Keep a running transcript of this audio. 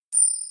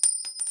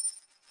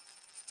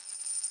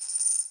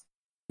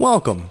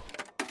Welcome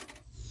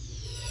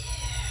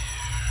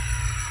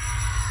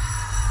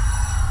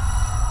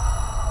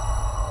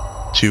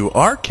to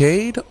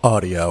Arcade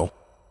Audio.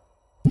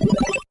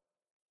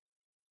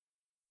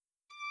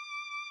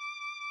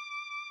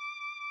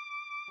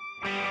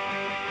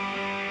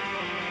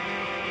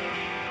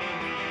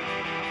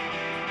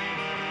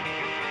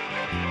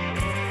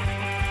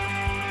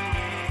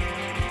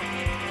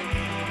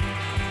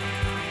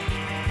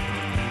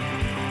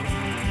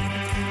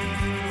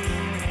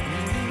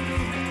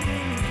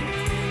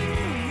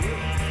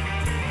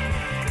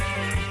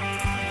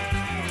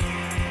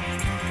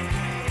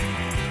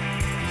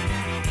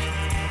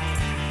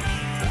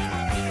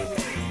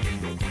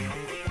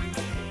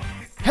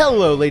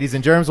 Hello, ladies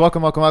and germs.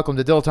 Welcome to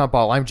Dilettante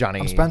Ball. I'm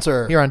Johnny. I'm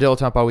Spencer. Here on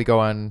Dilettante Ball, we go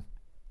on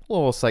a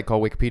little site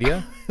called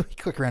Wikipedia.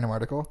 Quick random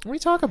article. We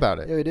talk about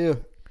it. Yeah, we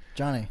do.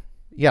 Johnny,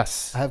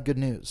 Yes. I have good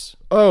news.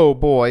 Oh,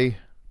 boy.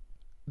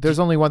 There's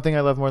only one thing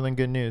I love more than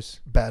good news.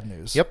 Bad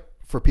news. Yep.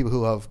 For people who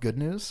love good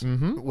news.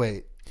 Mm-hmm.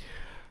 Wait.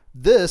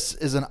 This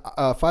is a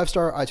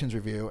 5-star iTunes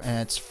review,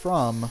 and it's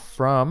from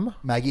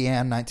Maggie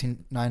Ann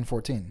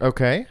 19914.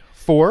 Okay.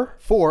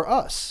 For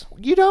us.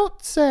 You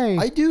don't say.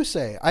 I do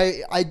say.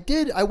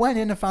 I went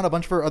in and found a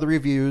bunch of her other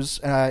reviews,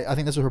 and I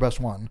think this is her best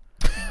one.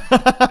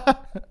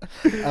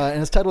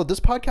 And it's titled,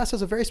 "This podcast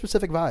has a very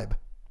specific vibe."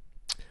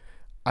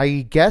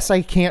 I guess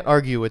I can't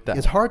argue with that.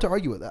 It's hard to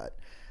argue with that.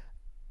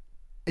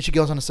 And she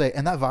goes on to say,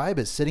 and that vibe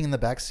is sitting in the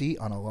back seat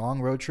on a long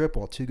road trip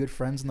while two good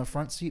friends in the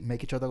front seat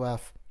make each other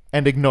laugh.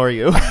 And ignore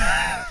you.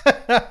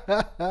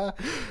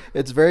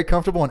 It's very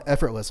comfortable and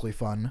effortlessly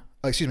funny,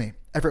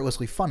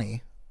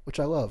 which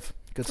I love.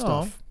 Good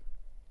stuff.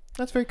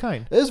 That's very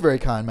kind. It is very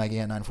kind, Maggie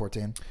Ann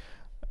 914.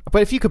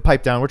 But if you could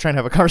pipe down, we're trying to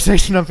have a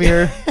conversation up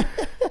here.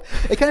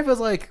 It kind of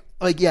feels like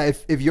yeah,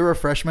 if you're a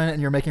freshman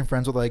and you're making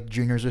friends with like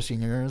juniors or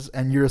seniors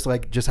and you're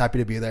just happy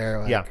to be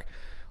there. Yeah.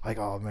 Like,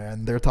 oh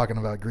man, they're talking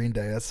about Green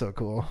Day. That's so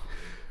cool.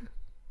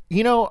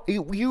 You know,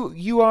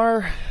 you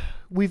are.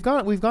 We've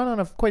gone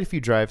on quite a few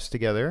drives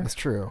together. That's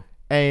true.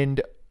 And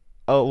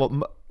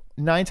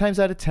 9 times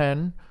out of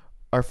 10,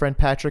 our friend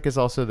Patrick is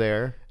also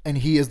there. And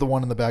he is the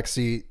one in the back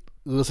seat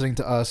listening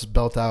to us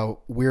belt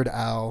out Weird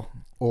Al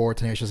or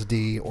Tenacious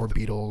D or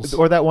Beatles.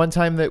 Or that one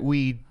time that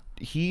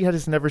he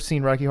has never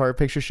seen Rocky Horror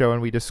Picture Show,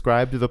 and we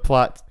described the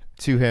plot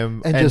to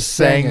him and just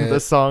sang the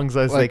songs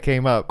as they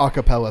came up. A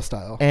cappella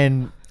style.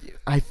 And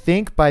I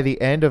think by the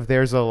end of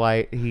There's a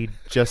Light, he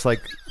just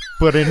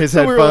put in his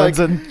headphones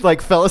and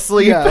fell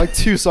asleep. Yeah,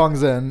 2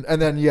 songs in. And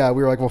then, we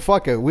were like, well,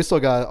 fuck it. We still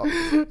got,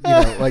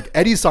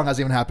 Eddie's song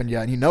hasn't even happened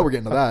yet. And we're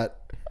getting to that.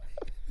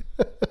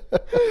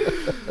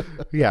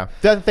 Yeah.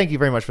 Thank you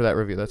very much for that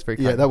review. That's very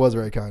kind. Yeah, that was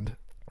very kind.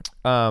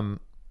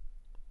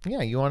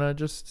 Yeah, you want to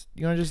just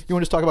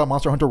talk about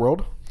Monster Hunter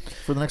World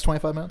for the next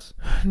 25 minutes?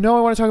 No,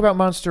 I want to talk about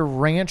Monster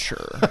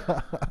Rancher.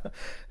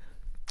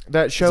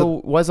 That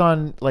show was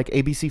on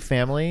ABC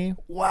Family.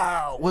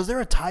 Wow. Was there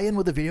a tie-in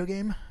with the video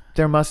game?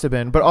 There must have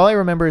been. But all I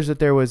remember is that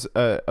there was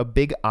a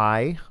big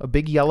eye, a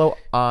big yellow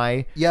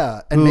eye.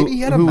 Yeah, and maybe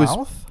he had a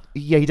mouth?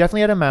 Yeah, he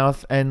definitely had a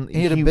mouth. And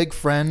he had a big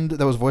friend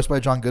that was voiced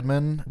by John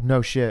Goodman.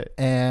 No shit.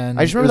 And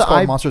I just remember it was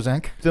called Monsters,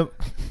 Inc.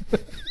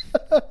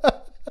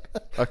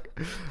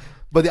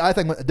 But the eye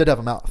thing did have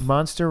a mouth.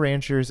 Monster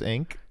Ranchers,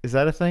 Inc. Is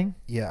that a thing?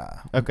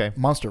 Yeah. Okay.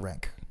 Monster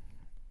Rank.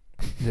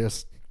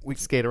 We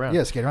skate around.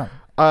 Yeah, skate around.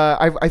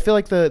 I feel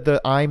like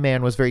the eye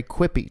man was very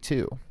quippy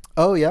too.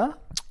 Oh yeah.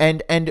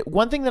 And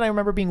one thing that I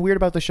remember being weird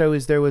about the show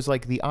is there was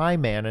the eye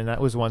man, and that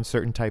was one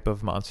certain type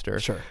of monster.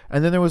 Sure.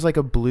 And then there was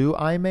a blue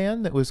eye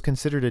man that was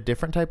considered a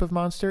different type of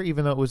monster,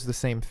 even though it was the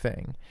same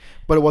thing.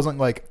 But it wasn't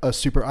like a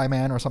super eye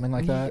man or something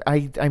like that.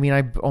 I mean,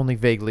 I'm only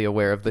vaguely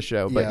aware of the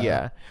show, but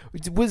yeah.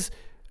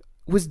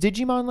 Was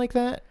Digimon like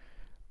that?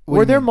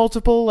 Were there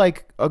multiple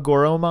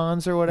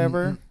Agoromons or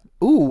whatever?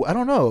 Ooh, I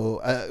don't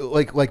know.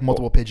 Like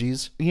multiple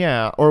Pidgeys.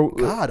 Yeah, or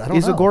God, I don't know.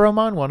 Is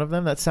Agoromon one of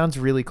them? That sounds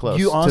really close.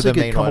 You honestly to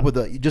the could main come one. up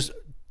with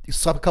you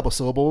slap a couple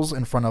syllables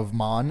in front of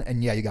Mon,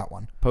 and you got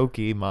one.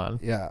 Pokemon.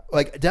 Yeah,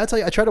 did I tell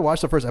you? I tried to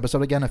watch the first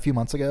episode again a few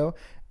months ago,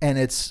 and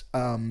it's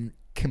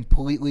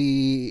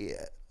completely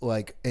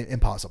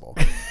impossible.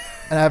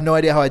 And I have no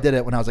idea how I did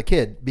it when I was a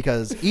kid,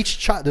 because each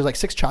child, there's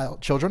 6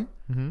 children.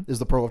 Mm-hmm. Is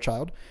the plural of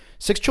child.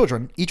 6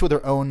 children, each with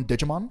their own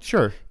Digimon.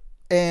 Sure.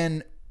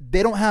 And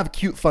they don't have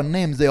cute, fun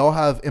names. They all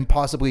have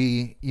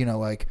impossibly,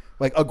 like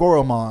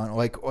Agoromon,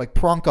 like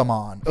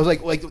Pronkamon. It was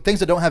like things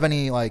that don't have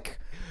any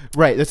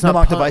right. That's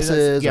not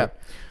devices. Yeah.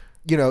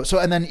 Or, so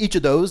and then each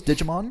of those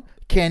Digimon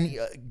can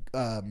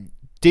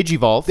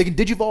Digivolve. They can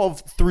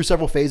Digivolve through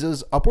several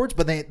phases upwards,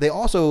 but they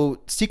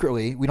also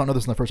secretly, we don't know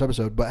this in the first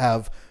episode, but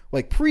have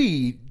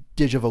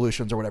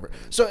pre-Digivolutions or whatever.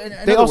 So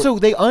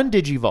they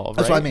undigivolve.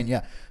 That's right? what I mean.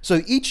 Yeah.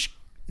 So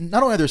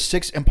not only are there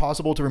 6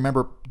 impossible to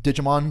remember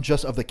Digimon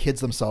just of the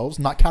kids themselves,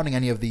 not counting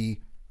any of the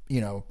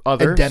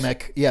others?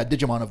 Endemic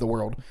Digimon of the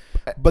world,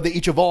 but they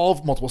each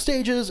evolve multiple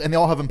stages and they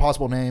all have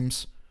impossible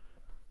names.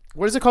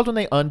 What is it called when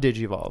they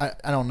undigivolve?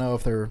 I don't know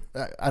if they're.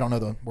 I don't know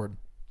the word.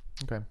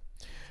 Okay.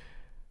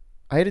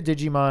 I had a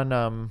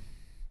Digimon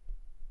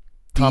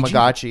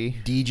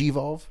Tamagotchi.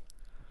 Digivolve?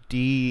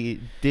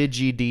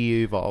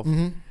 Digi-D-Evolve.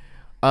 You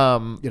had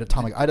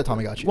I had a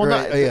Tamagotchi. Well,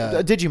 not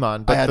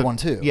Digimon. But I had one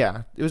too.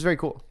 Yeah, it was very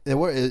cool.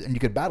 And you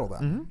could battle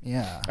them.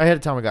 Yeah. I had a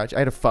Tamagotchi. I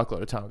had a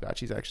fuckload of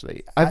Tamagotchis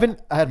actually. I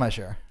had my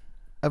share.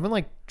 I've been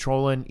like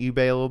trolling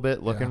eBay a little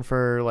bit, looking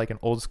for like an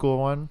old school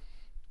one,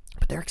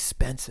 but they're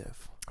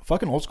expensive.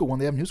 Fucking old school one.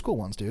 They have new school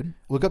ones, dude.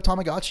 Look up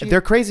Tamagotchi.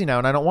 They're crazy now,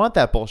 and I don't want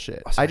that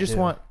bullshit. I just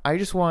want.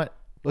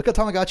 Look at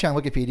Tamagotchi on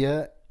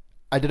Wikipedia.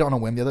 I did it on a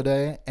whim the other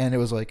day, and it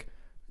was like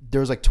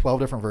there was like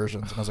 12 different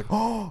versions, and I was like,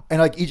 oh, and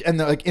like each, and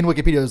like in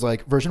Wikipedia it was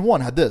like version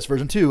 1 had this,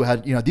 version 2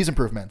 had these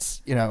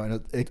improvements,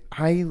 and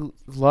I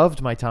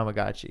loved my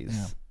Tamagotchis.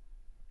 Yeah.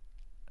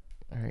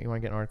 All right, you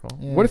want to get an article?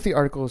 Yeah. What if the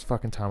article is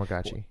fucking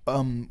Tamagotchi?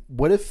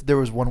 What if there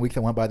was 1 week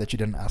that went by that you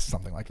didn't ask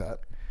something like that?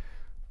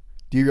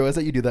 Do you realize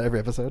that you do that every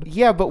episode?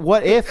 Yeah, but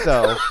what if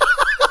though?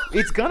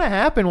 It's gonna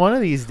happen one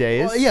of these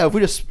days. Well, yeah, if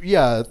we just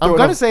I'm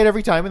gonna say it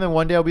every time, and then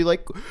one day I'll be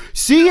like,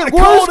 "See, it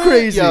was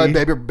crazy." Yeah,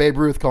 Babe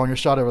Ruth calling your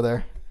shot over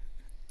there.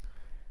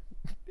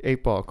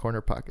 8-ball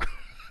corner pocket.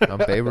 I'm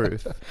Babe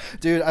Ruth.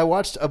 Dude, I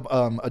watched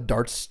a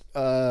darts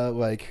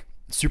like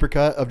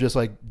supercut of just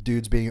like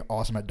dudes being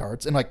awesome at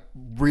darts and like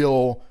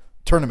real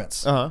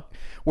tournaments.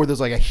 Where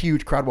there's like a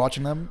huge crowd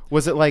watching them.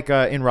 Was it like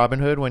in Robin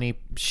Hood when he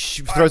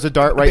throws a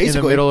dart right in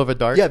the middle of a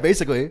dart? Yeah,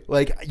 basically.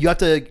 Like you have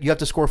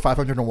to score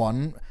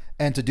 501,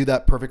 and to do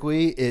that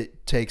perfectly,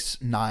 it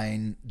takes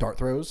 9 dart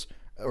throws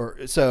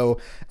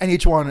and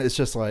each one is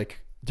just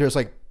like there's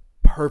like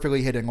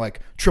perfectly hitting like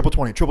triple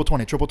 20.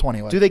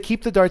 Like, do they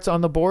keep the darts on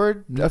the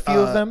board? A few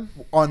of them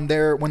on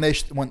their when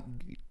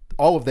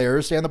all of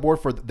theirs stay on the board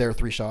for their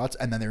 3 shots,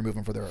 and then they remove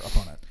them for their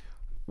opponent.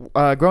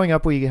 Growing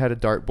up, we had a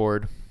dart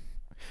board.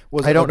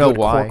 I don't know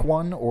why. Cork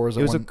one, or is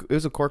it? It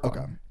was a cork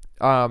one.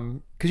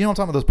 Because you know what I'm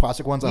talking about, those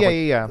plastic ones.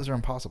 Yeah. Those are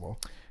impossible.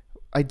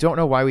 I don't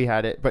know why we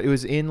had it, but it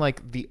was in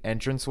like the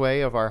entranceway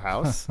of our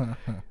house.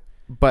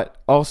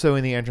 But also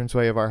in the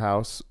entranceway of our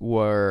house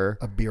were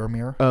a beer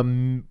mirror.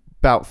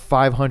 About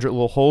 500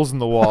 little holes in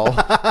the wall,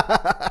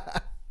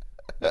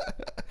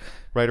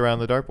 right around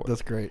the dartboard.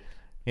 That's great.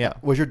 Yeah.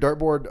 Was your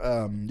dartboard?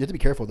 You have to be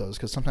careful with those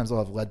because sometimes they'll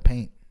have lead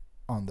paint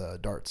on the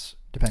darts,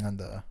 depending on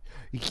the.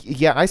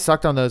 Yeah, I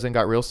sucked on those and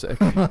got real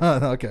sick.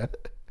 Okay,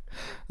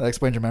 that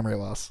explains your memory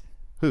loss.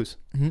 Whose?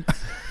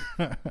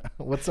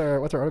 What's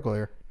our article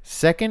here?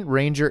 2nd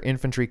Ranger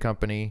Infantry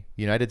Company,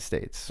 United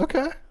States.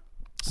 Okay.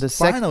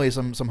 Finally,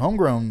 some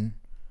homegrown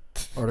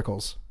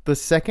articles. The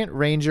 2nd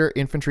Ranger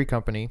Infantry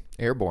Company,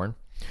 Airborne,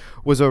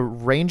 was a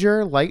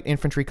Ranger light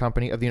infantry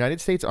company of the United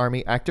States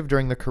Army active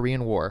during the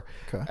Korean War.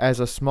 Okay. As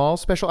a small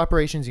special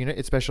operations unit,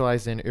 it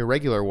specialized in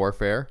irregular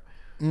warfare.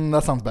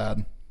 That sounds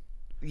bad.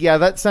 Yeah,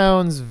 that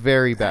sounds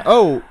very bad.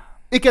 Oh,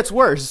 it gets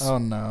worse. Oh,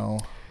 no.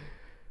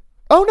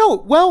 Oh, no.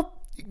 Well,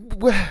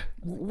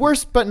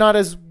 worse, but not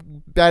as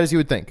bad as you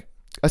would think.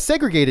 A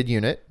segregated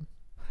unit.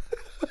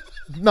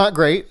 Not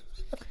great.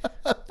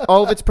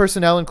 All of its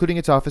personnel, including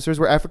its officers,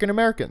 were African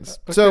Americans.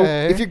 Okay. So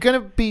if you're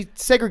going to be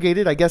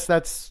segregated, I guess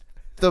that's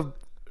the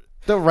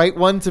right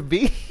one to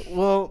be.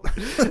 Well,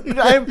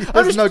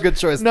 there's no good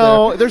choice.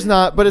 No, there's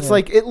not. But it's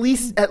like at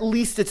least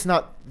it's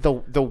not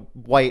the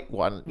white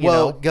one. You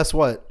know? Guess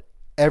what?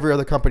 Every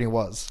other company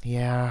was.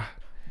 Yeah.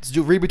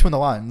 So read between the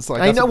lines.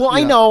 Like, I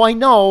know. I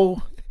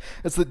know.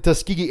 It's the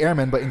Tuskegee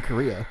Airmen, but in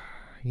Korea.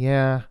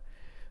 Yeah.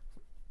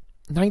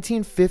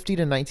 1950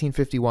 to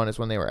 1951 is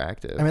when they were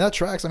active. I mean, that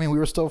tracks. I mean, we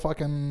were still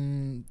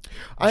fucking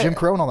Jim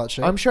Crow and all that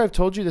shit. I'm sure I've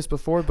told you this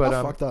before, but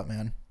fucked up,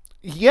 man.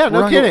 Yeah,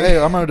 no kidding.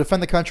 I'm going to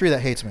defend the country that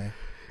hates me.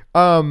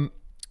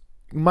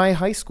 My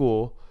high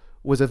school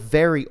was a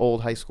very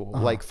old high school.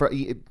 Like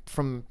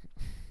from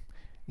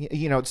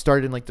it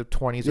started in like the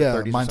 20s or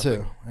 30s. Mine or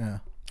something. too. Yeah.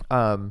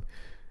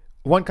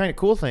 One kind of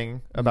cool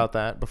thing about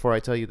that, before I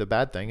tell you the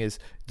bad thing, is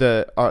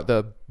the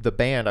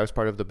band. I was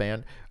part of the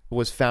band.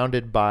 Was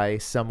founded by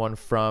someone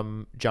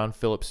from John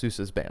Philip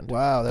Sousa's band.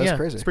 Wow, that's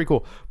crazy. It's pretty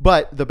cool.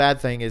 But the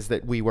bad thing is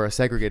that we were a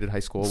segregated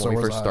high school when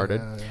we first started.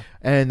 Yeah.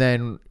 And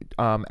then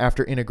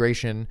after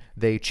integration,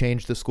 they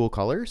changed the school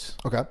colors.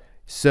 Okay.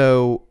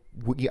 So,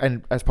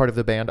 and as part of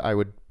the band, I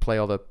would play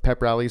all the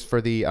pep rallies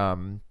for the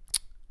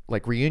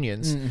like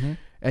reunions. Mm-hmm.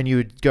 And you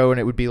would go and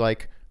it would be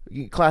like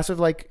class of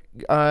like,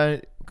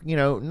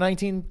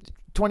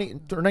 1920 or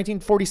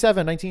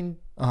 1947,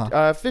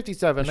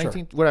 1957,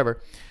 19, whatever.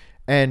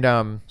 And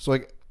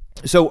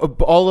so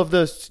all of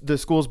the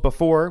schools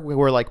before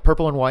were like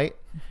purple and white,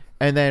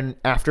 and then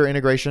after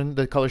integration,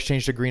 the colors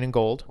changed to green and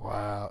gold.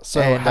 Wow!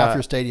 So half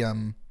your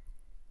stadium,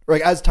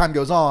 like as time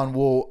goes on,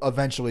 will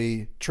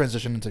eventually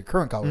transition into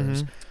current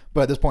colors. Mm-hmm.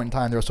 But at this point in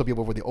time, there are still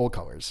people with the old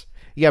colors.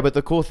 Yeah, but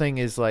the cool thing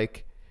is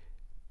like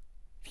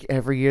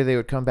every year they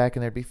would come back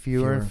and there'd be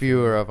fewer and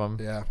fewer of them.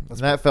 Yeah,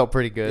 that felt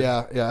pretty good.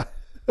 Yeah.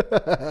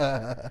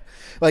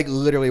 Like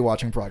literally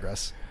watching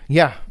progress.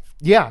 Yeah.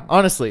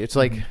 Honestly, it's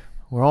like.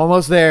 We're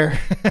almost there.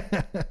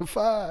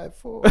 5,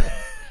 4.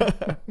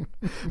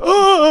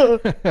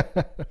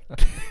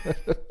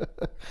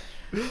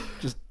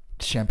 Just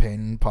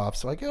champagne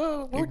pops. Like,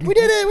 oh, we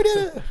did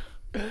it.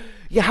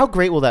 Yeah, how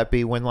great will that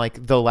be when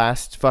like the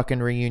last fucking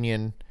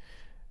reunion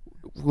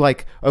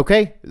Like,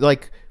 okay,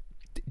 like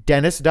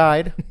Dennis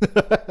died.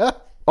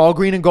 All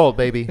green and gold,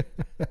 baby.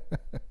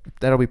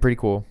 That'll be pretty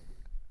cool.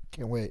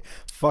 Can't wait.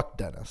 Fuck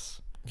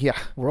Dennis. Yeah.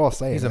 We're all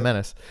saying He's it. a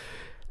menace.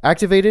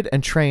 Activated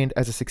and trained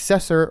as a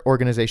successor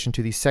organization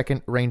to the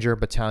 2nd Ranger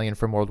Battalion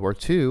from World War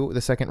II, the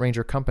 2nd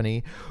Ranger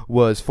Company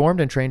was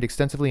formed and trained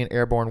extensively in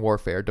airborne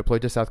warfare.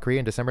 Deployed to South Korea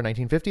in December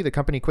 1950, the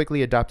company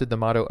quickly adopted the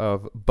motto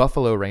of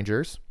Buffalo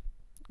Rangers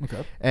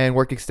and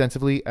worked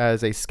extensively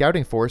as a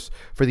scouting force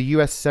for the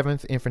U.S.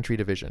 7th Infantry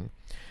Division.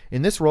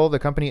 In this role, the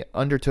company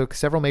undertook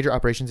several major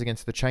operations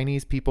against the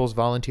Chinese People's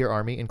Volunteer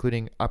Army,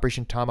 including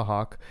Operation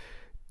Tomahawk,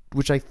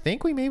 which I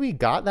think we maybe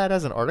got that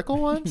as an article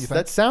once.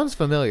 That sounds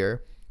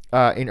familiar.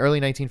 In early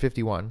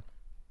 1951.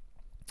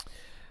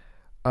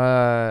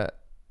 Yeah,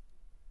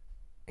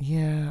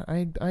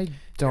 I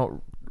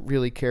don't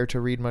really care to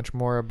read much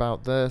more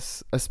about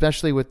this,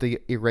 especially with the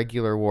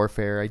irregular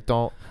warfare. You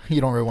don't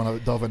really want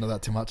to delve into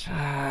that too much.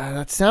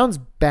 That sounds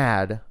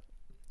bad,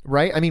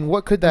 right? I mean,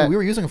 what could that... We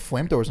were using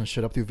flamethrowers and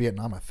shit up through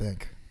Vietnam, I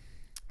think.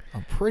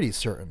 I'm pretty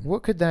certain.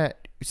 What could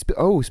that...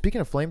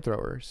 speaking of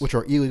flamethrowers... Which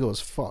are illegal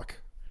as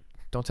fuck.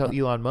 Don't tell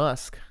Elon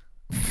Musk.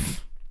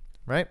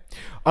 Right?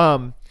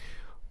 For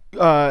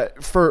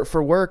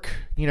work,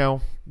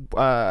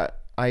 I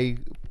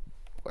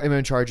am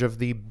in charge of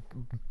the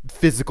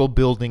physical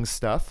building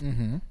stuff,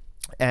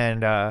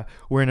 and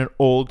we're in an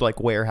old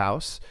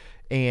warehouse,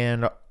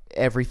 and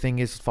everything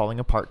is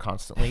falling apart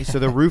constantly. So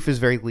the roof is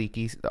very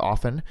leaky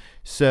often.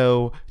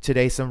 So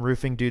today, some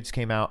roofing dudes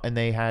came out and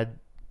they had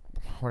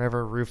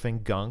whatever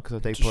roofing gunk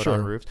that they put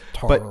on roofs,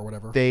 tar or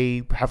whatever.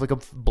 They have like a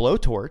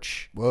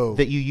blowtorch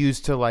that you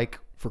use to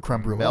for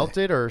creme brulee. melt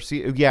it or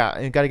see. Yeah,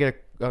 and got to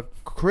get a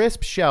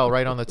crisp shell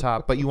right on the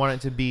top, but you want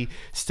it to be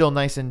still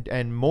nice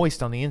and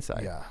moist on the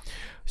inside. Yeah.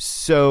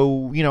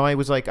 So, I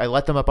was like, I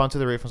let them up onto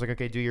the roof. I was like,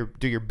 okay, do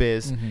your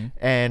biz.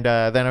 And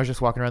then I was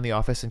just walking around the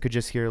office and could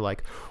just hear it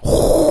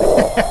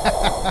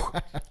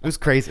was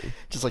crazy.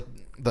 Just like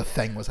the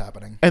thing was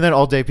happening. And then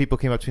all day people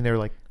came up to me and they were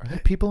like, are there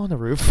people on the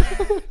roof?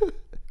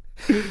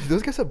 Do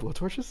those guys have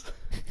blowtorches?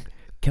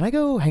 Can I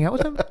go hang out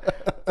with them?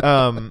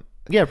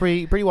 Yeah,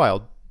 pretty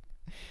wild.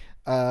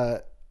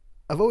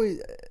 I've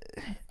always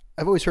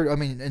heard, I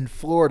mean, in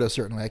Florida,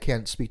 certainly, I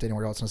can't speak to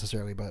anywhere else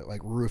necessarily, but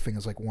roofing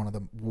is one of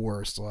the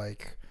worst,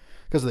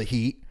 because of the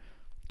heat.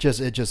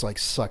 It just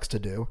sucks to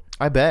do.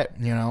 I bet.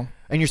 And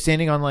you're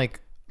standing on a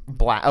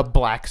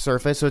black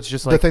surface, so it's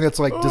just the thing that's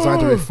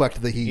designed to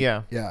reflect the heat.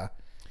 Yeah. Yeah.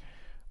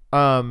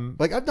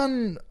 I've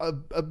done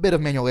a bit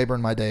of manual labor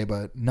in my day,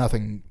 but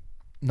nothing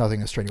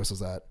as strenuous as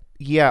that.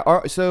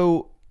 Yeah.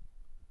 So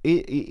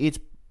it's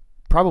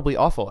probably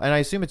awful. And I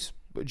assume it's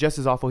just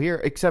as awful here,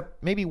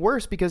 except maybe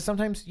worse because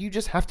sometimes you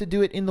just have to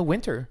do it in the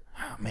winter.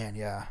 Oh, man,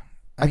 yeah.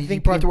 I mean,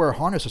 you probably have to wear a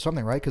harness or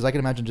something, right? Because I can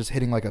imagine just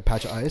hitting a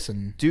patch of ice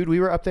and... Dude, we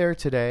were up there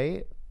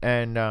today,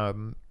 and that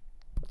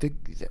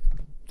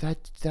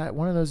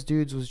one of those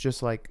dudes was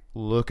just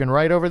looking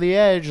right over the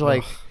edge.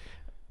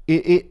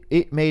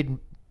 It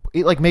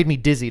made me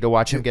dizzy to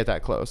watch him get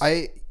that close.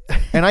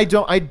 And I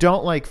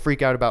don't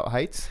freak out about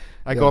heights.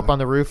 I go up on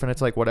the roof and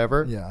it's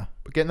whatever. Yeah.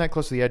 But getting that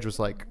close to the edge was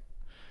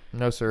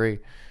no siree.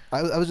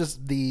 I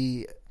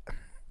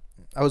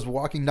was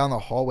walking down the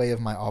hallway of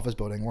my office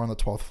building. We're on the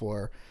 12th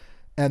floor.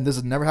 And this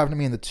has never happened to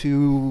me in the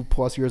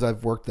 2+ years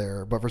I've worked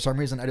there. But for some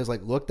reason, I just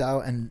looked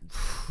out and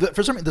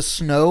the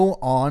snow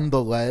on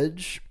the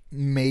ledge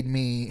made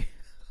me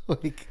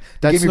that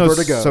gave me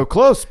vertigo. So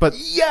close, but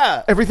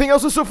yeah, everything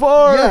else is so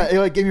far.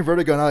 Yeah, it gave me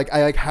vertigo, and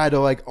I had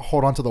to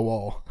hold onto the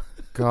wall.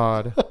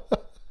 God.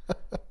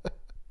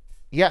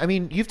 Yeah, I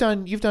mean, you've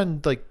done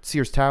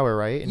Sears Tower,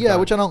 right? Yeah,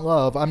 which I don't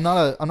love. I'm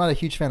not a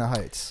huge fan of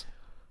heights.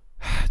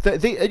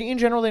 In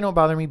general, they don't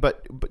bother me,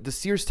 but the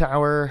Sears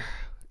Tower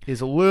is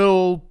a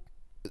little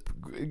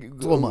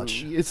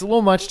much. It's a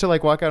little much to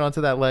walk out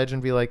onto that ledge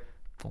and be like,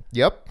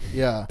 "Yep,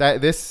 yeah,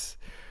 this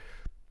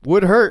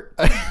would hurt."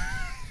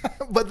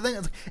 But the thing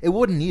is, it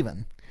wouldn't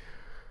even.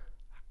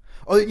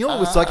 Oh, you know what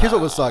would suck? Here's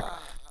what would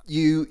suck.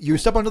 You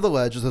step onto the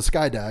ledge. There's a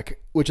sky deck,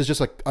 which is just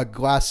a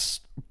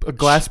glass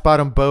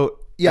bottom boat.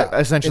 Yeah,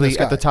 essentially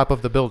at the top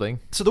of the building.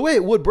 So the way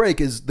it would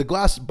break is the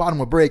glass bottom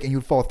would break and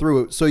you'd fall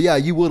through it. So yeah,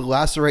 you would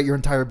lacerate your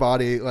entire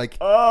body.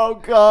 Oh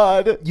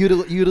God, you'd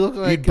look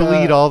you'd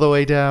bleed all the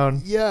way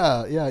down.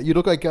 Yeah, you'd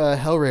look like a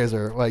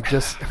Hellraiser.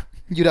 Just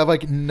you'd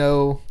have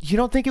no. You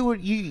don't think it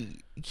would? You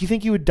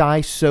think you would die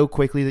so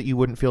quickly that you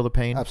wouldn't feel the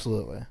pain?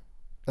 Absolutely,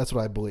 that's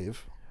what I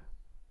believe.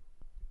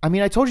 I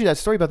mean, I told you that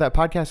story about that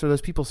podcast where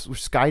those people were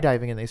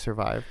skydiving and they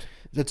survived.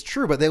 That's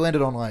true, but they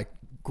landed on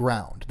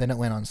ground. They didn't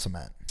land on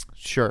cement.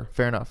 Sure,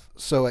 fair enough.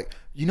 So,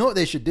 you know what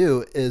they should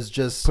do is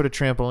just... Put a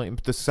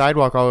trampoline, the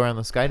sidewalk all around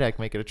the sky deck,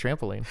 make it a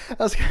trampoline.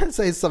 I was going to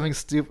say something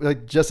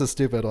stupid, just as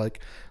stupid,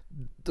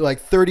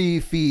 30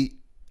 feet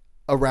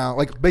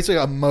around,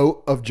 basically a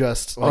moat of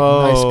just,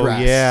 nice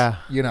grass.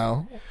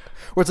 Yeah.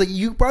 Where it's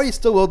you probably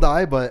still will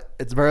die, but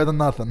it's better than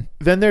nothing.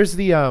 Then there's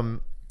the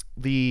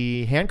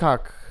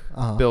Hancock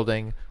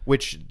building,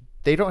 which...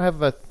 They don't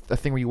have a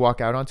thing where you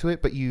walk out onto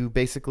it, but you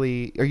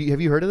basically...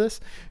 have you heard of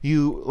this?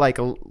 You,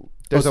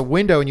 there's a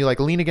window and you like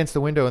lean against the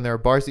window and there are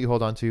bars that you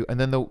hold on to, and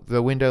then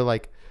the window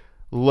like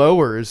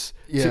lowers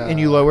and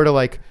you lower to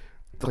like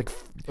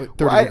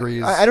 30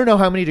 degrees. I don't know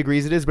how many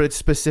degrees it is, but it's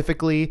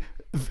specifically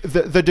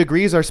the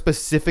degrees are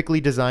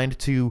specifically designed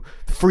to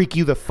freak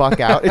you the fuck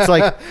out. It's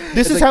like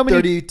this is like how many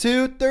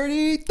 32,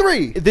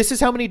 33. This is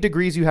how many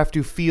degrees you have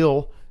to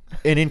feel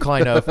an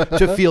incline of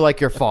to feel like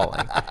you're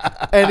falling,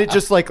 and it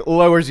just like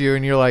lowers you,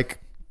 and you're like,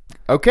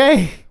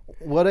 okay,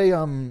 what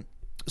a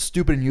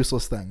stupid and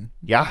useless thing.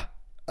 Yeah.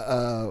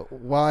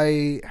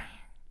 Why?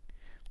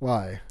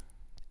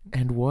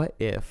 And what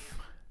if?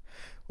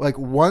 Like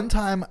one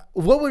time,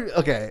 what would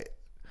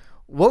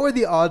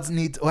the odds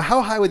need?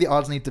 How high would the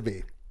odds need to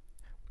be?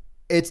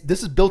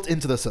 This is built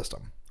into the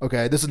system.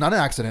 Okay, this is not an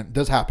accident.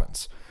 This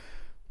happens.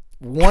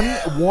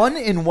 One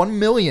in 1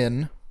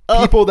 million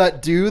people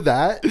that do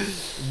that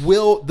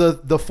will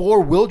the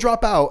floor will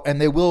drop out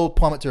and they will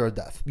plummet to their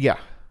death. Yeah.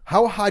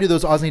 How high do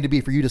those odds need to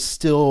be for you to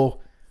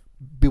still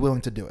be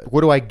willing to do it?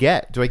 What do I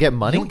get? Do I get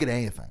money? You don't get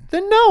anything.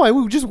 Then no,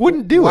 I just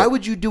wouldn't do it. Why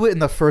would you do it in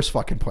the first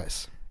fucking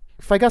place?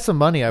 If I got some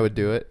money, I would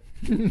do it.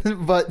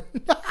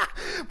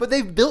 but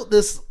they've built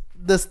this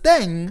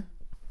thing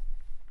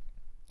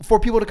for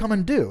people to come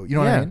and do. You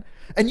know what I mean?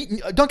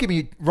 And don't get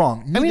me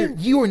wrong. Neither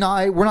you and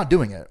I, we're not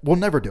doing it. We'll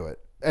never do it.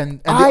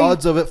 And the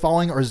odds of it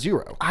falling are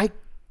 0. I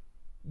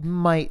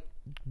might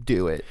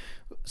do it.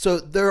 So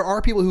there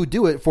are people who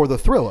do it for the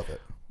thrill of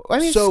it. I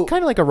mean, it's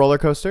kind of like a roller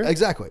coaster.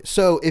 Exactly.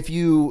 So if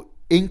you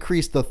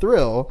increase the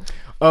thrill.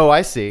 Oh,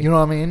 I see. You know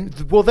what I mean?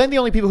 Well, then the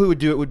only people who would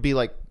do it would be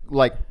like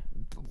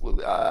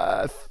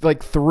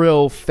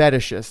thrill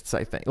fetishists,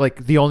 I think.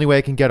 Like the only way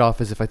I can get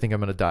off is if I think I'm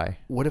going to die.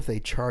 What if they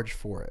charge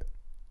for it?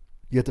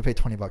 You have to pay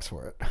 $20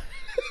 for it.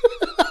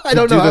 I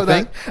don't know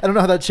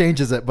how that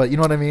changes it, but you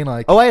know what I mean?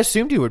 Like, oh, I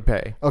assumed you would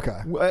pay. Okay.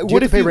 Do What you have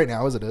to if pay right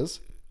now as it is?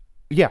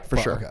 Yeah, for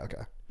sure.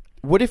 Okay.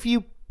 What if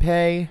you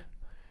pay?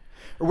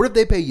 Or what if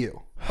they pay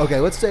you? Okay,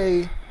 let's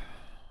say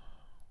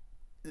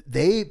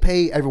they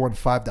pay everyone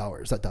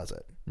 $5 that does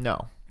it.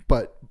 No.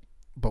 But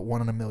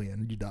 1 in a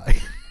million, you die.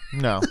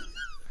 No.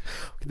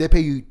 They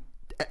pay you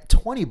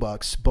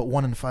 $20, but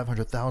 1 in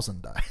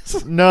 500,000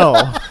 dies.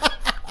 No.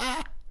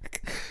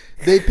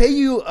 They pay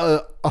you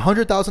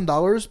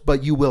 $100,000,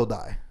 but you will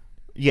die.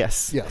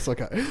 Yes. Yes.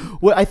 Okay.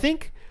 Well, I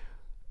think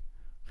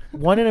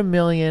 1 in a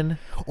million.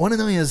 1 in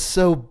a million is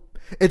so.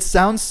 It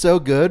sounds so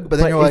good, but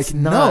then you're like,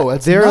 not. No,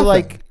 it's there nothing. are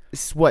like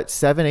what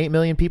 7-8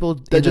 million people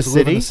that in just the city.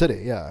 Live in the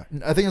city. Yeah,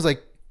 I think it's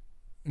like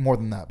more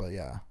than that, but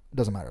yeah, it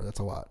doesn't matter. That's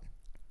a lot.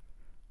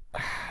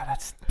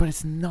 But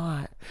it's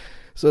not.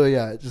 So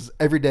yeah, just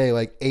every day,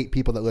 like 8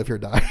 people that live here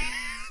die.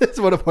 That's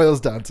what it boils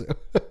down to.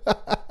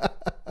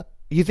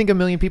 You think 1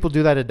 million people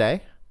do that a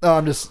day? No,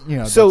 I'm just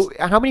So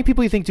how many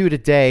people you think do it a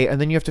day, and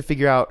then you have to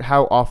figure out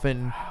how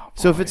often.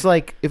 So if it's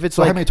like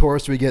how many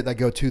tourists do we get that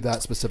go to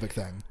that specific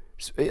thing?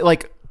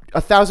 Like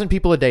 1,000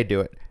 people a day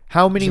do it.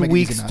 How many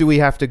weeks do we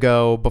have to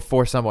go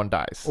before someone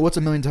dies? Well, what's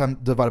 1 million times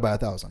divided by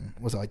 1,000?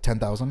 Was it like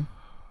 10,000?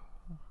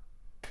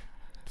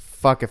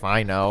 Fuck if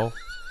I know.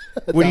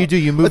 What do?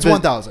 You move. It's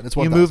 1,000. It's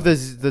 1,000. You move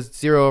the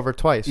 0 over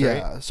twice, right?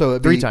 Yeah. So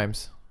it'd 3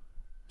 times.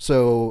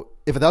 So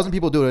if 1,000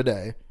 people do it a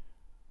day,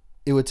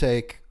 it would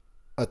take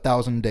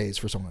 1,000 days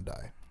for someone to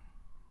die.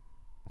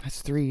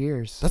 That's 3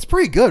 years. That's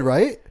pretty good,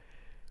 right?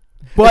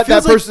 But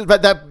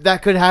that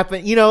could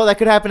happen. You know, that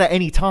could happen at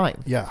any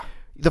time. Yeah.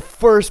 The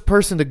first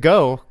person to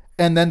go,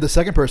 and then the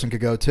second person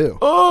could go too.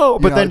 Oh,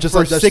 but then just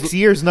for 6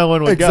 years, no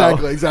one would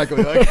go.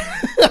 Exactly. Like,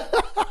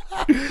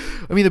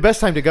 I mean, the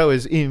best time to go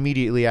is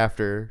immediately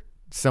after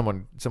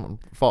someone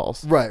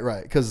falls.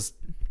 Right. Because,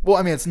 well,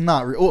 I mean, it's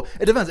not. Well,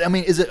 it depends. I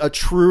mean, is it a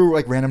true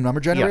like random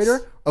number generator?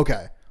 Yes.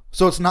 Okay.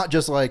 So it's not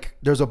just like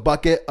there's a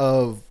bucket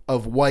of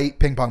white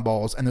ping pong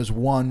balls and there's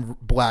one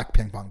black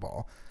ping pong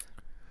ball.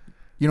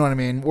 You know what I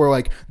mean? Where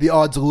like the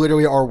odds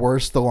literally are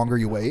worse the longer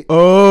you wait.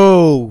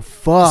 Oh,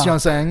 fuck. See what I'm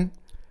saying?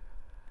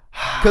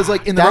 Because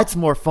like that's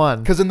more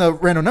fun. Because in the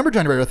random number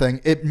generator thing,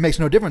 it makes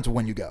no difference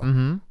when you go.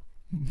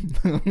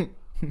 Mm-hmm.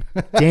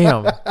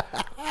 Damn.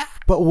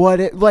 But what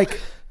it like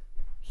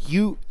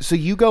you? So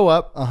you go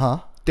up.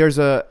 There's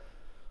a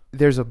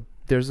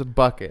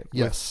bucket.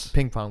 Yes. With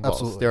ping pong balls.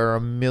 Absolutely. There are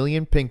 1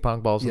 million ping pong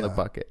balls in the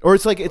bucket, or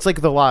it's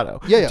like the lotto.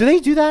 Yeah. Do they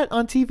do that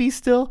on TV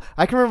still?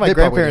 I can remember my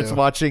grandparents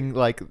watching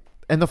like,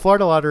 and the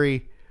Florida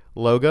Lottery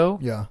logo.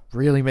 Yeah.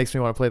 Really makes me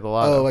want to play the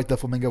lotto. Oh, like the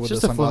flamingo with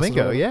it's the just sunglasses. Just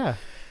a flamingo. Yeah.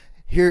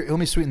 Here, let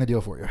me sweeten the deal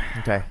for you.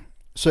 Okay.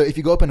 So if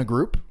you go up in a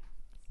group,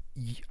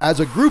 as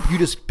a group, you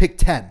just pick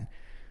 10,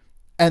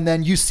 and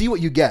then you see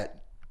what you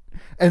get.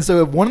 And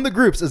so if one of the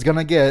groups is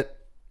gonna get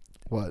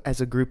what? As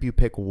a group, you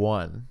pick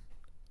one.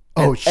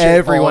 Oh shit!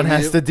 Everyone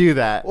has to do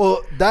that.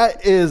 Well,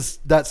 that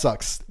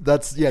sucks.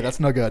 That's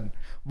no good.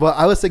 But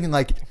I was thinking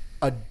like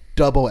a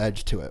double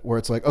edge to it, where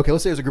it's like, okay,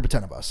 let's say there's a group of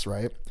 10 of us,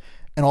 right?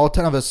 And all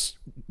 10 of us,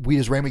 we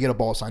just randomly get a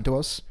ball assigned to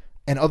us,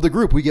 and of the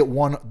group, we get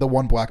the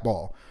one black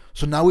ball.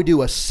 So now we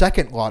do a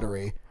second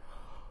lottery,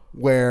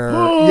 where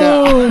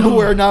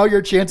where now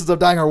your chances of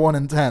dying are 1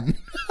 in 10.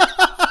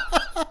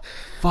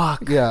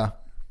 Fuck. Yeah.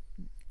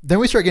 Then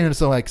we start getting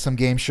into some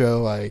game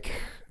show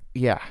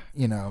Yeah.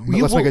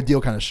 Let's make a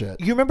deal kind of shit.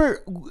 You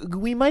remember,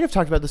 we might have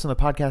talked about this on the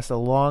podcast a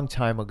long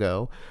time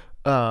ago.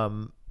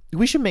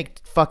 We should make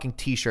fucking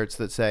t-shirts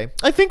that say,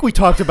 I think we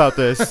talked about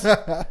this.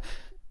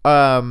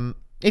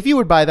 If you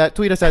would buy that,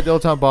 tweet us at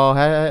Dilettante Ball,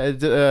 at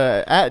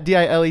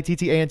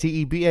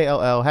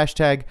DILETTANTEBALL,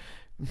 hashtag,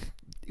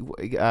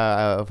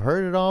 I've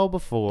heard it all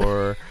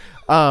before.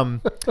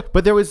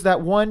 But there was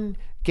that one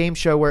game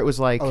show where it was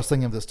like, I was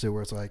thinking of this too,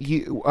 where it's like,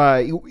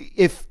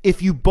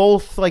 if you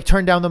both like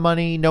turn down the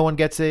money, no one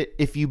gets it.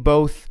 If you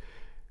both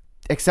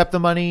accept the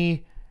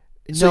money,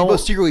 so you both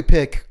secretly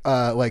pick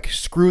like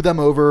screw them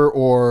over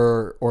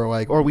or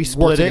we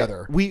split work it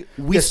together. We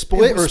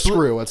split or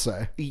screw, let's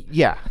say.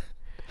 Yeah.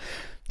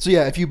 So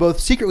yeah, if you both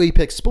secretly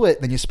pick split,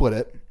 then you split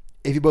it.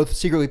 If you both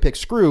secretly pick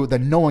screw,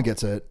 then no one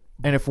gets it.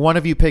 And if one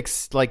of you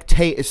picks like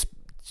take, I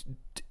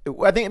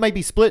think it might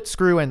be split,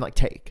 screw, and like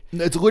take.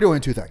 It's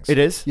literally two things. It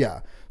is? Yeah.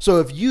 So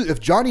if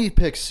Johnny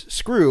picks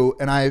screw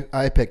and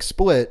I pick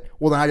split,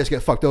 well then I just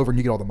get fucked over and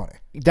you get all the money.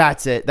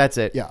 That's it.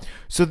 Yeah.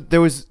 So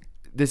there was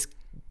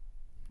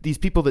these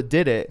people that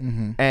did it,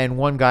 and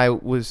one guy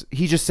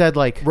he just said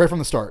like right from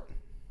the start,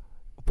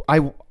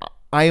 I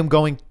am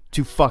going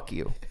to fuck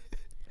you.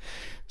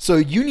 So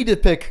you need to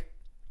pick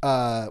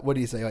what do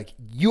you say? Like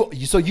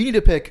so you need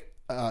to pick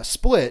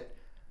split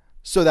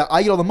so that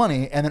I get all the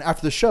money, and then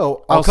after the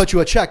show I'll cut you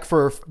a check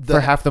for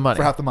half the money.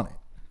 For half the money.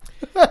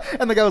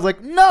 And the guy was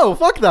like, "No,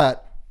 fuck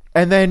that."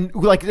 And then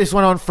like this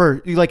went on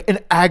for like an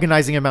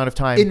agonizing amount of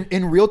time.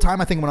 In real time,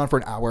 I think it went on for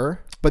an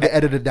hour, but they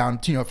edited it down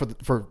to, but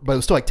it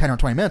was still like 10 or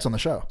 20 minutes on the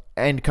show.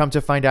 And come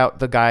to find out,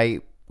 the guy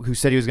who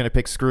said he was going to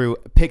pick screw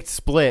picked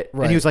split,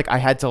 right. And he was like, I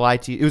had to lie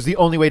to you. It was the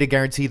only way to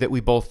guarantee that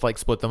we both like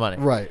split the money.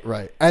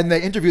 Right. And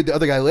they interviewed the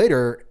other guy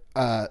later,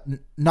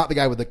 not the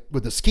guy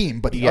with the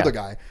scheme, but the other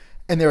guy.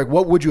 And they're like,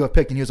 what would you have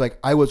picked? And he was like,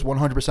 I was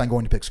 100%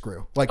 going to pick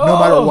screw. Like, no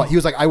matter what. He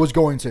was like, I was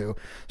going to.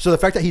 So the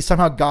fact that he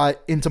somehow got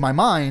into my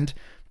mind,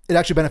 it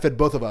actually benefited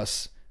both of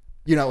us.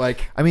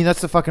 Like... I mean,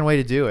 that's the fucking way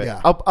to do it.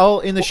 Yeah.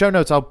 I'll in the show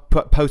notes, I'll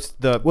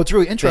post the... What's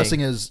really interesting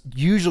is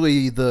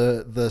usually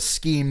the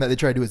scheme that they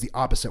try to do is the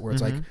opposite, where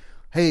it's like,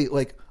 hey,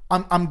 like,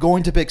 I'm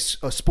going to pick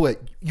a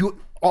split. You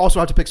also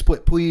have to pick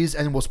split, please,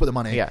 and we'll split the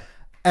money. Yeah.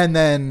 And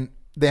then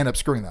they end up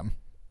screwing them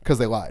because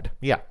they lied.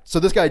 Yeah. So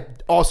this guy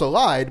also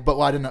lied, but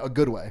lied in a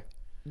good way.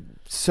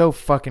 So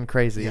fucking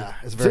crazy. Yeah,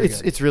 it's very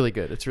good. It's really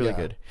good. It's really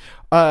good.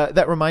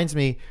 That reminds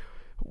me,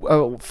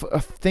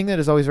 a thing that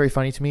is always very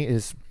funny to me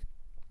is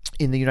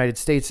in the United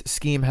States,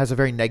 scheme has a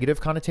very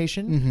negative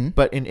connotation,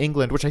 but in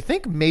England, which I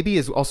think maybe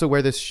is also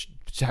where this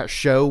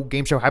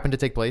game show happened to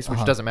take place,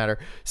 which doesn't matter.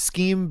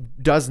 Scheme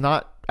does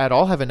not at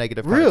all have a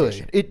negative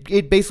connotation. Really?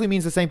 It basically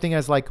means the same thing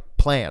as like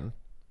plan.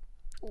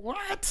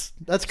 What?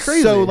 That's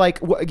crazy. So like,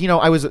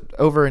 I was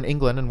over in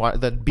England and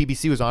the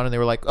BBC was on and they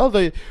were like, oh,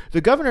 the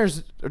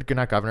governor's,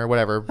 not governor,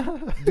 whatever,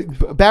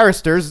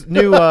 barrister's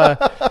new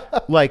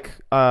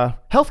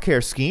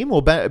healthcare scheme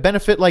will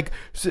benefit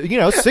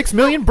 6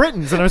 million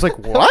Britons. And I was like,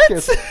 what?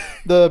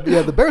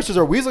 The barristers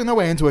are weaseling their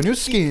way into a new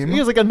scheme. He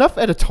was like enough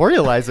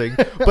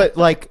editorializing, but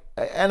like,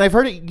 and I've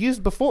heard it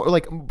used before,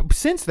 like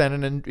since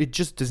then, and it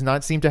just does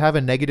not seem to have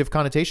a negative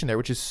connotation there,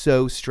 which is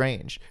so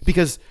strange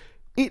because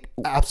it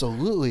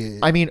absolutely.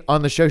 I mean,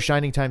 on the show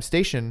Shining Time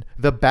Station,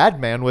 the bad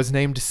man was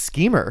named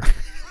Schemer.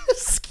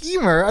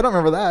 Schemer? I don't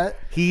remember that.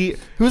 Who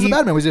was the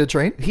bad man? Was he a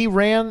train? He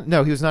ran.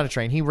 No, he was not a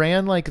train. He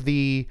ran like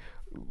the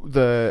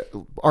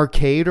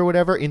arcade or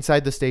whatever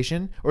inside the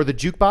station or the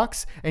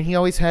jukebox, and he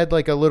always had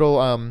like a little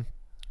one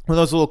of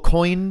those little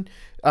coin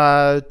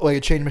like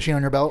a change machine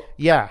on your belt.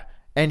 Yeah,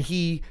 and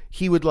he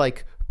would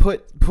like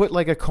put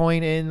like a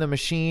coin in the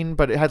machine,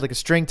 but it had like a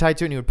string tied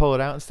to it, and he would pull it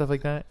out and stuff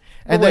like that.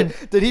 And then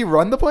did he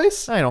run the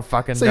place? I don't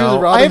fucking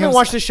know. I haven't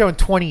watched this show in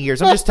 20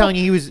 years. I'm just telling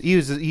you,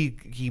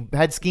 he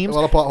had schemes. A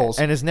lot of potholes.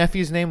 And his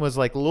nephew's name was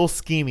like Lil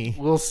Schemy.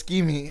 Lil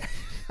Schemy.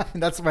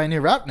 That's my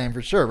new rap name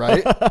for sure,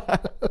 right?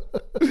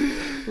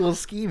 Lil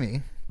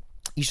Schemy.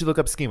 You should look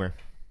up Schemer.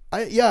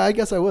 I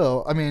guess I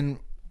will. I mean,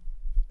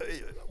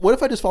 what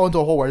if I just fall into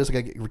a hole where I just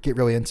get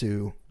really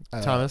into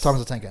Thomas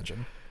the Tank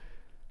Engine?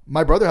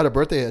 My brother had a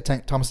birthday at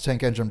Thomas the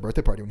Tank Engine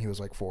birthday party when he was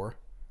like 4.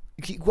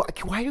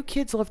 Why do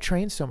kids love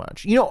trains so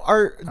much?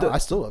 I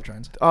still love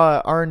trains.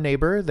 Our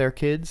neighbor, their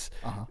kid,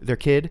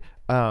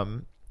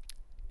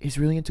 is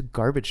really into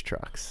garbage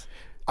trucks.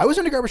 I was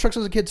into garbage trucks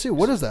as a kid too.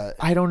 What is that?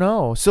 I don't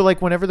know. So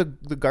like whenever the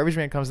garbage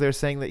man comes, they're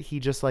saying that he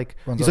just like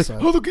runs he's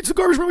outside. like, it's the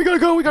garbage man. We gotta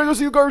go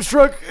see the garbage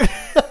truck.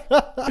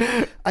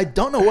 I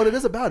don't know what it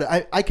is about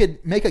it. I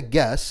could make a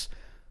guess.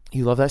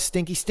 You love that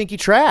stinky, stinky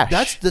trash.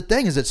 That's the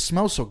thing, is it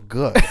smells so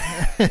good.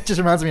 It just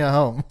reminds me of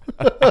home.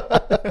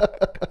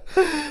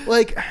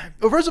 Like,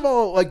 first of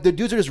all, like the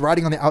dudes are just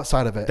riding on the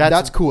outside of it.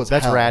 That's cool as hell.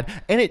 That's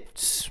rad. And it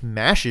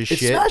smashes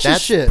shit.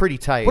 That's pretty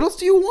tight. What else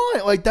do you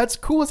want? Like, that's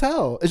cool as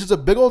hell. It's just a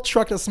big old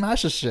truck that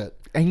smashes shit.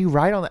 And you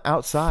ride on the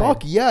outside.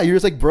 Fuck yeah. You're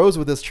just like bros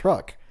with this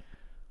truck.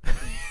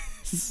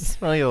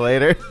 Smell you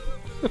later.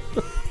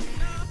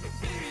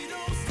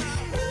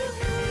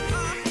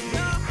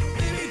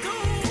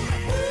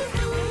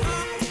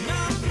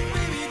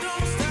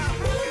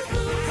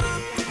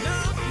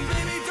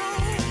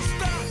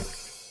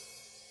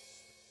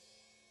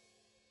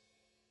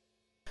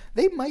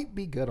 They might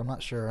be good. I'm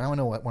not sure. I don't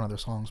know what one of their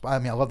songs, but I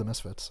mean, I love the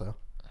Misfits. So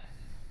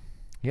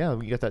Yeah,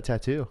 you got that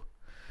tattoo.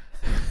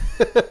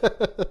 yeah,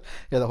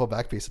 the whole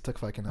back piece. It took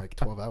fucking like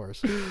 12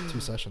 hours, 2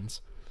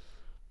 sessions.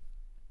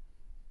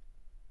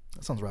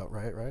 That sounds about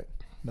right? Right?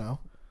 No.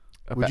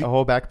 A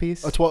whole back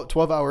piece?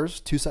 12 hours,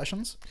 2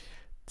 sessions.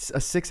 A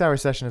 6-hour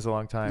session is a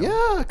long time.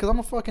 Yeah, because I'm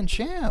a fucking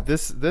champ.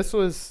 This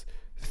was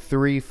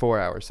 3-4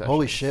 hour sessions.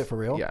 Holy shit, for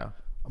real? Yeah.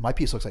 My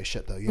piece looks like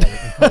shit though. You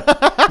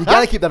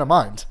gotta keep that in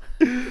mind.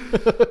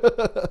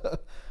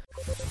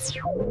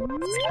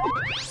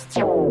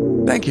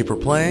 Thank you for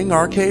playing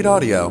Arcade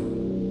Audio.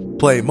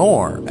 Play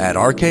more at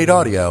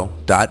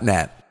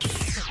arcadeaudio.net.